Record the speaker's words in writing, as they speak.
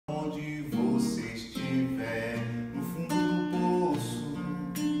você estiver no fundo do poço,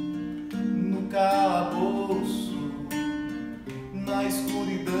 no calabouço, na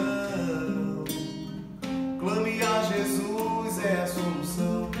escuridão, clame a Jesus, é a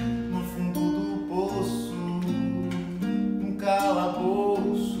solução. No fundo do poço, no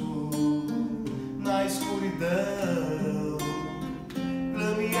calabouço, na escuridão,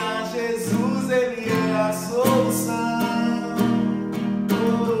 clame a Jesus, Ele é a solução.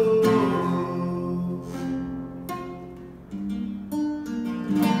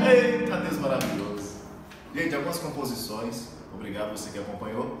 Eita, Deus maravilhoso! Gente, algumas composições, obrigado você que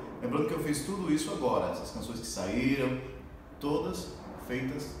acompanhou. Lembrando que eu fiz tudo isso agora, essas canções que saíram, todas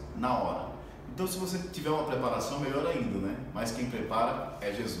feitas na hora. Então, se você tiver uma preparação, melhor ainda, né? Mas quem prepara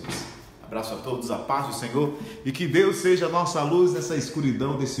é Jesus. Abraço a todos, a paz do Senhor, e que Deus seja a nossa luz nessa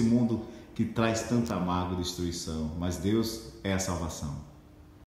escuridão desse mundo que traz tanta mágoa e destruição. Mas Deus é a salvação.